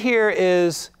see here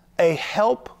is a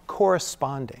help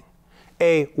corresponding,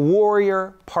 a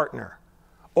warrior partner,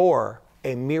 or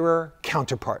a mirror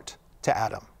counterpart to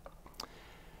Adam. You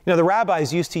know, the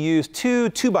rabbis used to use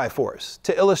two 2x4s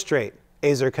to illustrate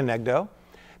Ezer, kenegdo,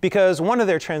 because one of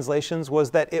their translations was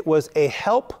that it was a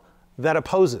help that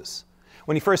opposes.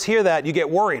 When you first hear that, you get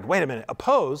worried. Wait a minute,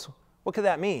 oppose? What could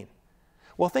that mean?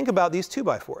 Well, think about these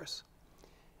 2x4s.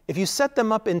 If you set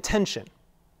them up in tension,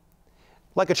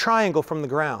 like a triangle from the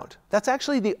ground, that's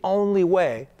actually the only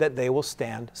way that they will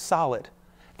stand solid.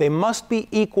 They must be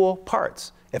equal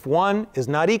parts. If one is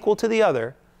not equal to the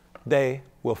other, they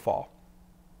will fall.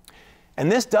 And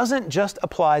this doesn't just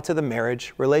apply to the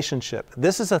marriage relationship.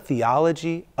 This is a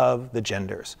theology of the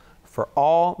genders for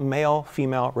all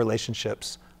male-female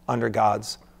relationships under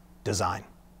God's design.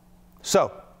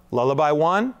 So, lullaby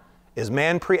 1, is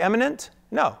man preeminent?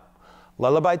 No.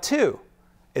 Lullaby 2,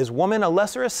 is woman a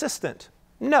lesser assistant?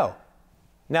 No.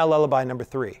 Now lullaby number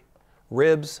 3,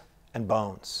 ribs and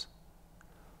bones.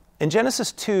 In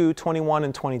Genesis 2:21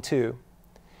 and 22,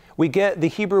 we get the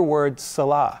Hebrew word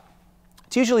salah.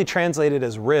 It's usually translated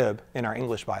as rib in our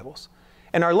English Bibles.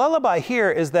 And our lullaby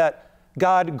here is that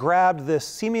God grabbed this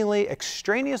seemingly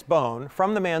extraneous bone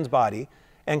from the man's body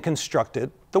and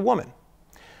constructed the woman.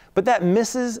 But that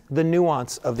misses the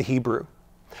nuance of the Hebrew,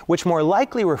 which more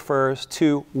likely refers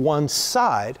to one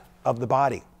side of the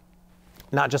body,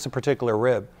 not just a particular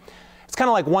rib. It's kind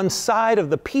of like one side of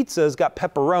the pizza's got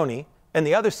pepperoni and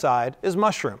the other side is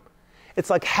mushroom. It's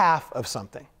like half of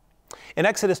something. In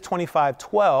Exodus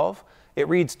 25:12, it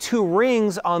reads 2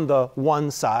 rings on the one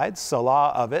side, salah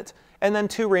of it, and then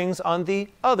 2 rings on the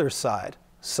other side,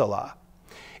 salah.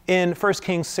 In 1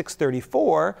 Kings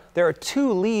 6:34, there are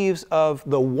 2 leaves of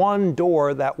the one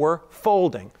door that were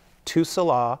folding, 2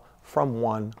 salah from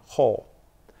one hole.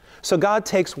 So God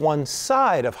takes one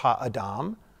side of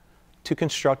Ha-Adam to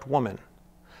construct woman,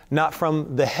 not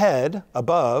from the head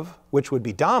above, which would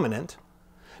be dominant,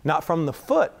 not from the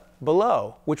foot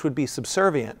below, which would be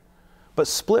subservient, but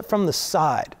split from the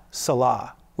side,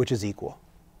 salah, which is equal.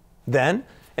 Then,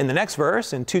 in the next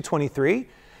verse, in 2:23,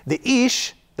 the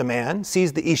Ish, the man,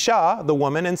 sees the Isha, the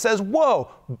woman, and says, "Whoa,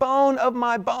 bone of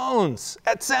my bones,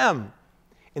 etzem."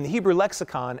 In the Hebrew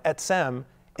lexicon, etzem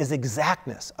is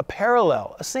exactness, a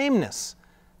parallel, a sameness.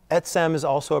 Etzem is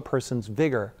also a person's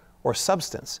vigor or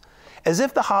substance, as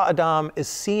if the Ha-Adam is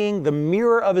seeing the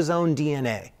mirror of his own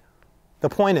DNA. The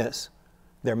point is,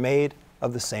 they're made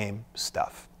of the same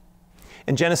stuff.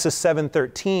 In Genesis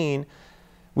 7:13,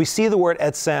 we see the word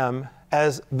etzem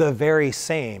as the very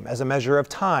same, as a measure of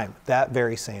time, that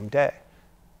very same day.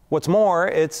 What's more,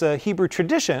 it's a Hebrew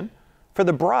tradition for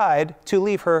the bride to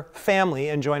leave her family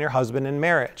and join her husband in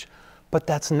marriage. But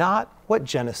that's not what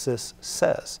Genesis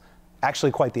says.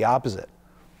 Actually, quite the opposite.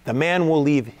 The man will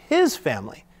leave his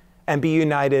family and be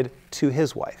united to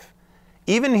his wife.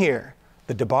 Even here,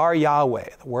 the Debar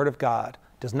Yahweh, the Word of God,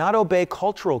 does not obey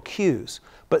cultural cues,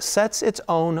 but sets its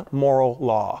own moral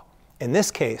law. In this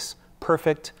case,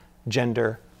 perfect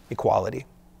gender equality.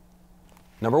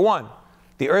 Number 1,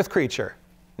 the earth creature,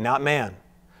 not man.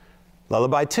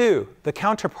 Lullaby 2, the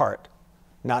counterpart,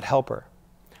 not helper.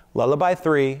 Lullaby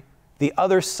 3, the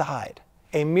other side,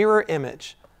 a mirror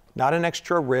image, not an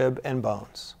extra rib and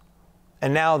bones.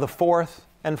 And now the 4th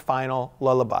and final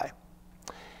lullaby.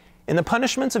 In the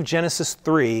punishments of Genesis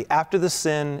 3, after the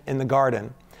sin in the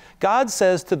garden, God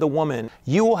says to the woman,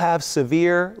 "You will have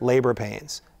severe labor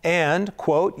pains, and,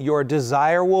 quote, your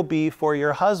desire will be for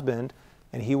your husband,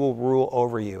 and he will rule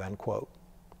over you," end quote.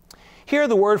 Here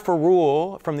the word for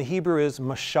rule from the Hebrew is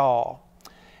mashal,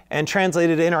 and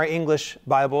translated in our English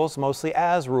Bibles mostly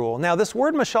as rule. Now this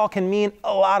word mashal can mean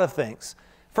a lot of things.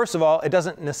 First of all, it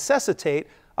doesn't necessitate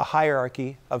a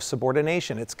hierarchy of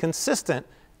subordination. It's consistent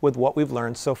with what we've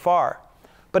learned so far.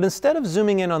 But instead of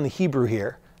zooming in on the Hebrew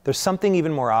here, there's something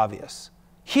even more obvious.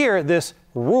 Here, this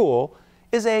rule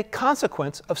is a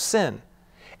consequence of sin.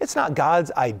 It's not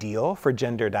God's ideal for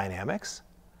gender dynamics.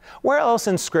 Where else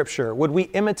in Scripture would we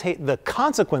imitate the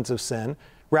consequence of sin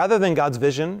rather than God's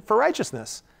vision for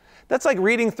righteousness? That's like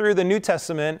reading through the New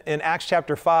Testament in Acts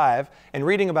chapter 5 and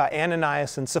reading about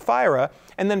Ananias and Sapphira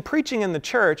and then preaching in the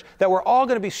church that we're all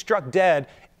going to be struck dead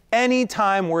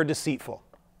anytime we're deceitful.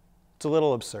 It's a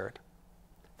little absurd.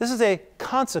 This is a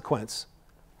consequence,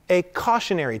 a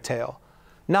cautionary tale,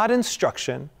 not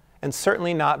instruction, and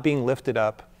certainly not being lifted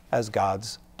up as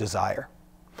God's desire.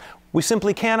 We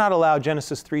simply cannot allow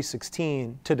Genesis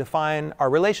 3:16 to define our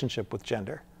relationship with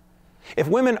gender. If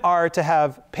women are to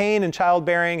have pain in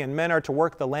childbearing and men are to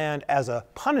work the land as a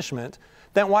punishment,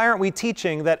 then why aren't we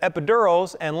teaching that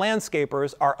epidurals and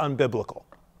landscapers are unbiblical?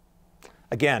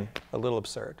 Again, a little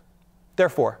absurd.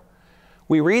 Therefore,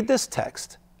 we read this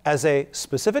text as a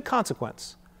specific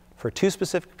consequence for 2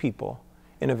 specific people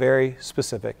in a very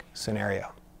specific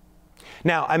scenario.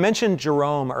 Now, I mentioned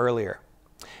Jerome earlier.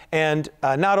 And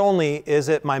not only is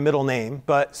it my middle name,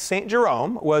 but St.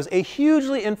 Jerome was a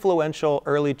hugely influential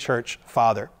early church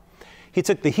father. He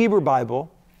took the Hebrew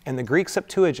Bible and the Greek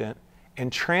Septuagint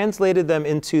and translated them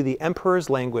into the emperor's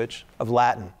language of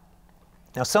Latin.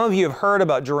 Now, some of you have heard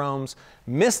about Jerome's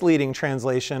misleading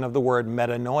translation of the word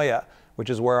metanoia, which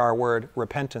is where our word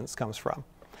repentance comes from.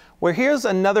 Well, here's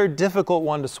another difficult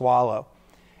one to swallow.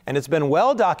 And it's been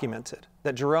well documented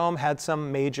that Jerome had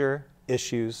some major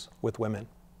issues with women.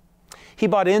 He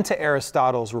bought into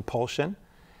Aristotle's repulsion,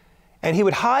 and he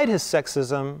would hide his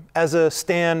sexism as a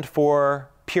stand for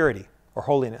purity or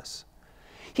holiness.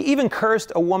 He even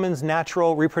cursed a woman's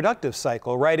natural reproductive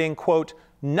cycle, writing, quote,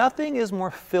 "Nothing is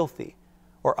more filthy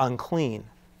or unclean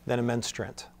than a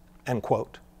menstruant," end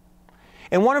quote.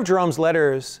 In one of Jerome's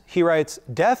letters, he writes,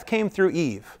 "Death came through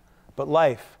Eve, but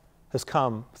life has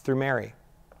come through Mary."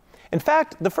 In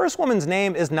fact, the first woman's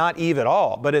name is not Eve at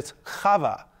all, but it's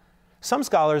Chava. Some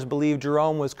scholars believe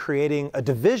Jerome was creating a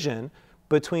division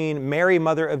between Mary,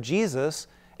 mother of Jesus,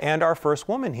 and our first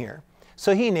woman here.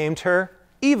 So he named her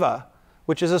Eva,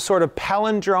 which is a sort of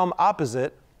palindrome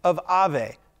opposite of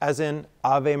Ave, as in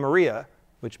Ave Maria,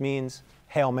 which means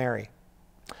Hail Mary.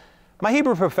 My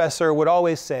Hebrew professor would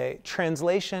always say,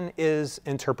 translation is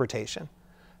interpretation.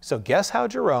 So guess how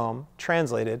Jerome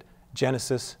translated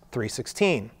Genesis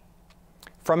 3:16.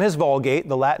 From his Vulgate,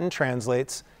 the Latin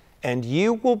translates, "And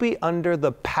you will be under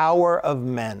the power of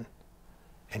men,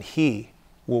 and he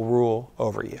will rule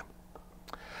over you."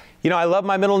 You know, I love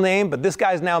my middle name, but this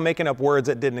guy's now making up words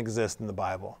that didn't exist in the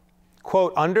Bible.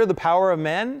 Quote, "under the power of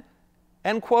men,"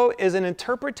 end quote, is an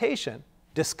interpretation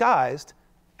disguised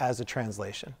as a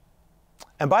translation.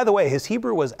 And by the way, his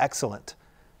Hebrew was excellent.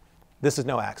 This is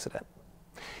no accident.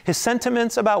 His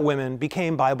sentiments about women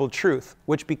became Bible truth,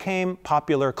 which became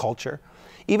popular culture.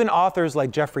 Even authors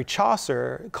like Geoffrey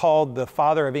Chaucer, called the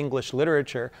father of English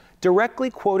literature, directly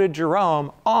quoted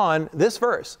Jerome on this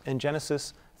verse in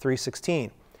Genesis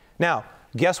 3:16. Now,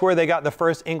 guess where they got the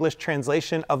first English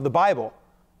translation of the Bible?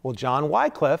 Well, John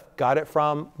Wycliffe got it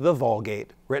from the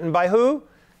Vulgate. Written by who?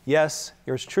 Yes,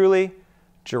 yours truly,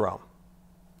 Jerome.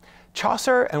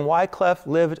 Chaucer and Wycliffe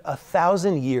lived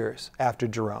 1,000 years after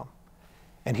Jerome.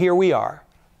 And here we are,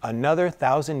 another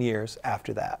 1,000 years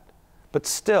after that. But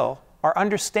still, our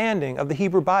understanding of the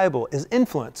Hebrew Bible is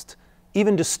influenced,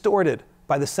 even distorted,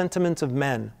 by the sentiments of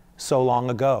men so long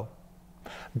ago.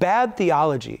 Bad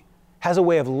theology has a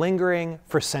way of lingering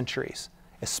for centuries,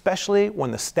 especially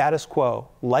when the status quo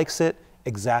likes it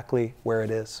exactly where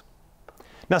it is.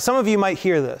 Now, some of you might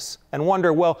hear this and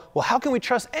wonder, well, how can we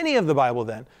trust any of the Bible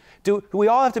then? Do we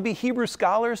all have to be Hebrew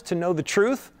scholars to know the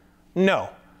truth? No.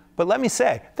 But let me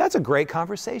say, that's a great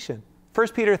conversation.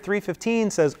 1 Peter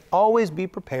 3:15 says, always be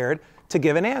prepared to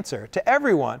give an answer to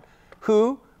everyone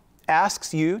who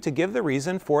asks you to give the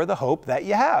reason for the hope that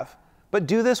you have. But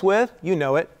do this with, you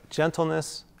know it,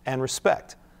 gentleness and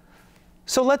respect.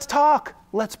 So let's talk,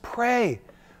 let's pray,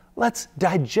 let's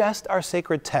digest our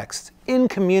sacred text in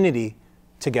community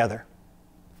together.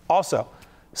 Also,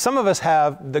 some of us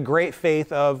have the great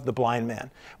faith of the blind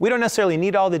man. We don't necessarily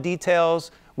need all the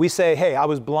details. We say, hey, I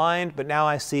was blind, but now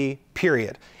I see,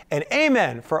 period. And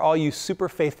amen for all you super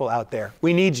faithful out there.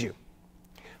 We need you.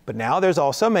 But now there's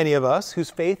also many of us whose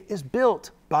faith is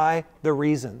built by the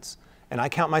reasons. And I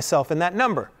count myself in that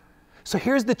number. So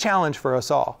here's the challenge for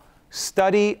us all.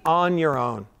 Study on your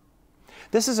own.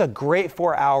 This is a great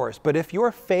 4 hours, but if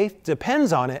your faith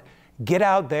depends on it, get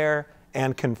out there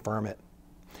and confirm it.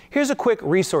 Here's a quick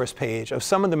resource page of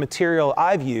some of the material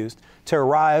I've used to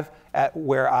arrive at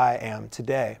where I am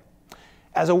today.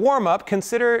 As a warm-up,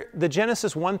 consider the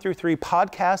Genesis 1-3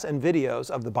 podcasts and videos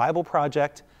of the Bible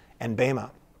Project and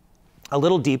Bema. A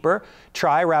little deeper,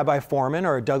 try Rabbi Foreman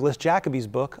or Douglas Jacoby's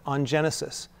book on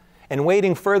Genesis. And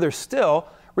waiting further still,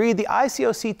 read the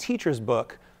ICOC teacher's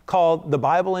book called The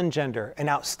Bible and Gender, an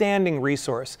outstanding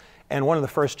resource, and one of the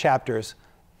first chapters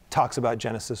talks about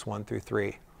Genesis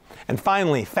 1-3. And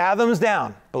finally, fathoms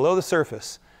down, below the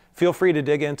surface, feel free to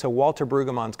dig into Walter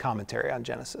Brueggemann's commentary on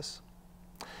Genesis.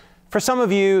 For some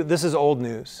of you, this is old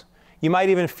news. You might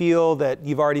even feel that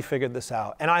you've already figured this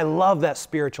out, and I love that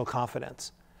spiritual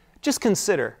confidence. Just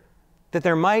consider that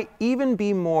there might even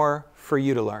be more for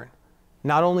you to learn,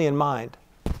 not only in mind,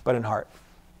 but in heart.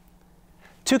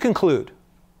 To conclude,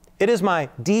 it is my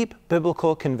deep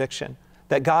biblical conviction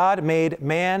that God made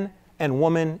man and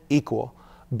woman equal,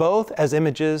 both as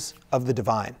images of the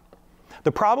divine.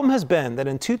 The problem has been that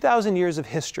in 2,000 years of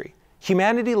history,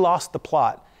 humanity lost the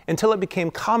plot until it became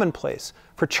commonplace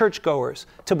for churchgoers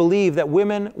to believe that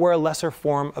women were a lesser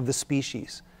form of the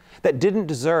species, that didn't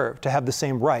deserve to have the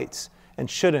same rights and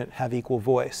shouldn't have equal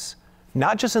voice,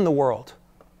 not just in the world,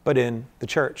 but in the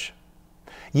church.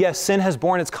 Yes, sin has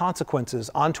borne its consequences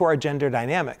onto our gender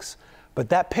dynamics, but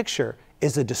that picture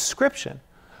is a description,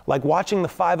 like watching the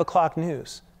 5 o'clock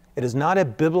news. It is not a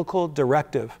biblical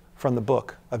directive from the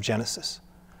book of Genesis.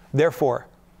 Therefore,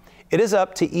 it is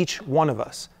up to each one of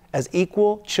us as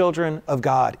equal children of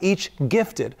God, each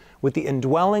gifted with the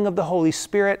indwelling of the Holy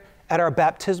Spirit at our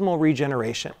baptismal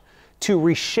regeneration, to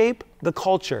reshape the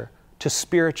culture to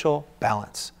spiritual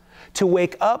balance, to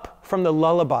wake up from the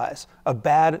lullabies of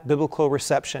bad biblical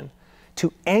reception,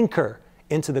 to anchor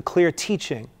into the clear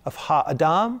teaching of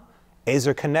Ha-Adam,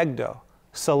 Ezer Kenegdo,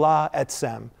 Salah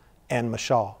Etzem, and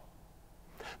Mashal.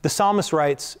 The psalmist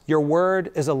writes, "Your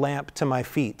word is a lamp to my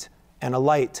feet and a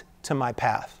light to my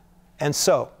path." And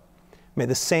so, may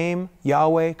the same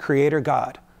Yahweh Creator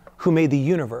God, who made the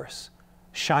universe,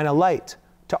 shine a light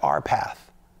to our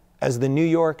path as the New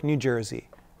York, New Jersey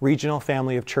Regional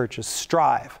Family of Churches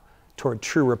strive toward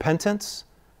true repentance,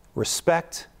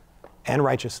 respect, and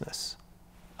righteousness.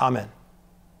 Amen.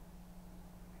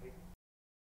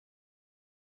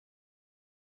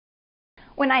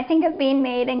 When I think of being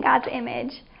made in God's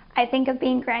image, I think of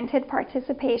being granted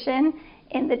participation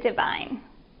in the divine.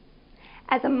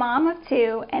 As a mom of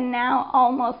 2 and now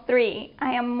almost 3,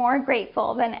 I am more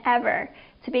grateful than ever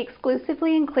to be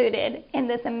exclusively included in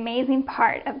this amazing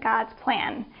part of God's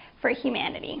plan for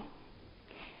humanity.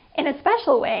 In a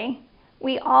special way,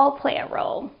 we all play a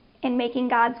role in making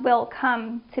God's will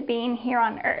come to being here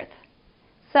on earth.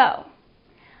 So,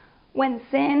 when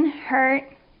sin,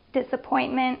 hurt,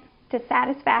 disappointment,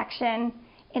 dissatisfaction,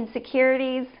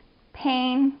 insecurities,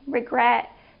 pain, regret,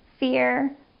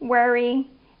 fear, worry,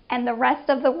 and the rest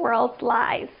of the world's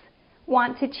lies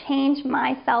want to change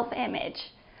my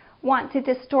self-image, want to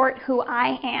distort who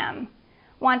I am,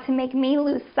 want to make me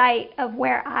lose sight of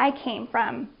where I came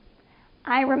from,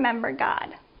 I remember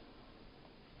God.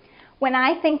 When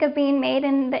I think of being made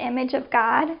in the image of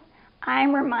God,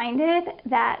 I'm reminded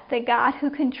that the God who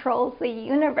controls the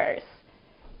universe,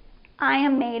 I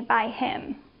am made by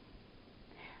Him.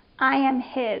 I am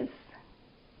His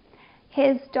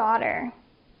daughter,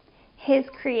 His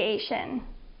creation,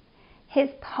 His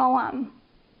poem,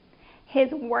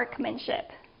 His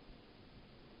workmanship.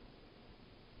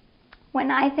 When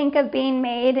I think of being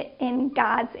made in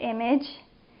God's image,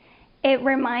 it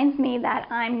reminds me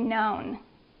that I'm known.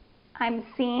 I'm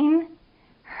seen,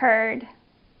 heard.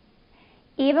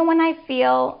 Even when I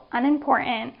feel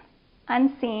unimportant,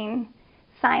 unseen,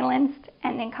 silenced,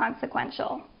 and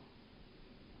inconsequential.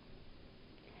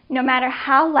 No matter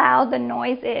how loud the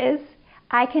noise is,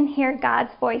 I can hear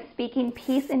God's voice speaking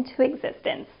peace into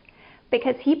existence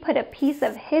because He put a piece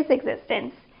of His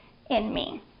existence in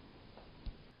me.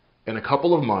 In a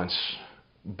couple of months,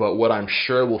 but what I'm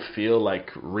sure will feel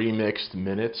like remixed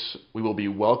minutes, we will be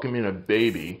welcoming a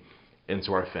baby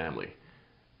into our family.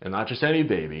 And not just any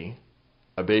baby,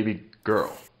 a baby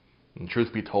girl. And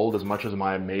truth be told, as much as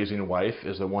my amazing wife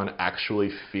is the one actually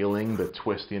feeling the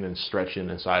twisting and stretching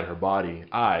inside her body,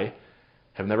 I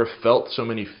have never felt so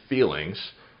many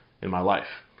feelings in my life.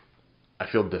 I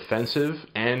feel defensive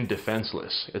and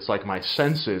defenseless. It's like my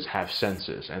senses have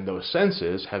senses, and those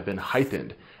senses have been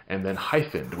heightened and then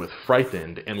hyphened with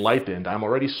frightened, enlightened. I'm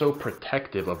already so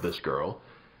protective of this girl,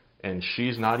 and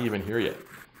she's not even here yet.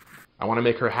 I want to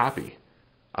make her happy.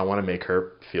 I want to make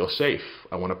her feel safe.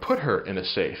 I want to put her in a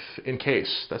safe, in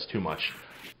case that's too much.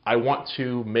 I want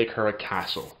to make her a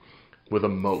castle with a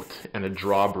moat and a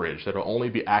drawbridge that will only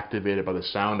be activated by the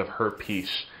sound of her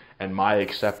peace and my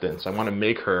acceptance. I want to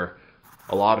make her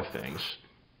a lot of things.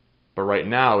 But right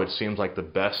now, it seems like the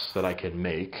best that I can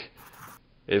make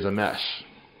is a mess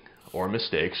or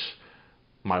mistakes.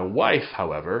 My wife,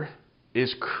 however,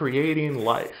 is creating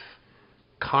life,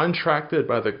 contracted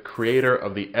by the Creator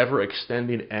of the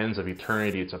ever-extending ends of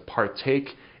eternity to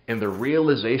partake in the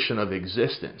realization of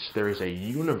existence. There is a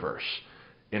universe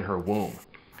in her womb.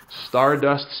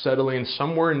 Stardust settling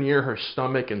somewhere near her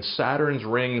stomach and Saturn's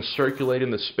rings circulating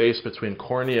the space between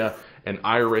cornea and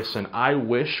iris, and I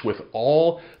wish with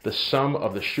all the sum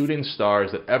of the shooting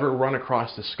stars that ever run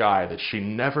across the sky that she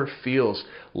never feels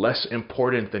less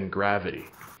important than gravity.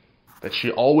 That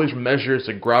she always measures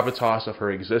the gravitas of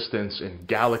her existence in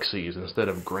galaxies instead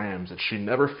of grams, that she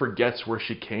never forgets where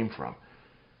she came from.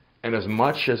 And as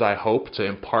much as I hope to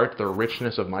impart the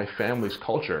richness of my family's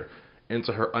culture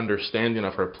into her understanding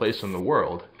of her place in the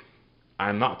world,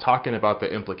 I'm not talking about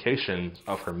the implications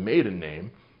of her maiden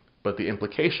name, but the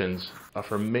implications of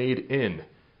her made-in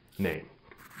name.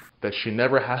 That she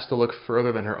never has to look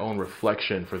further than her own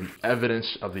reflection for the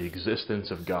evidence of the existence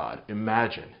of God.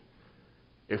 Imagine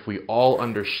if we all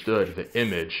understood the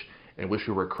image in which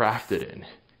we were crafted in,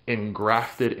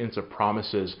 engrafted into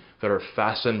promises that are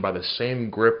fastened by the same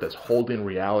grip that's holding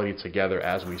reality together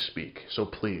as we speak. So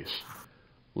please,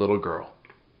 little girl.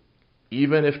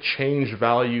 Even if change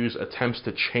values attempts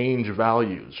to change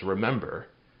values, remember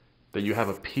that you have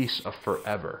a piece of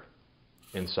forever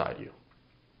inside you.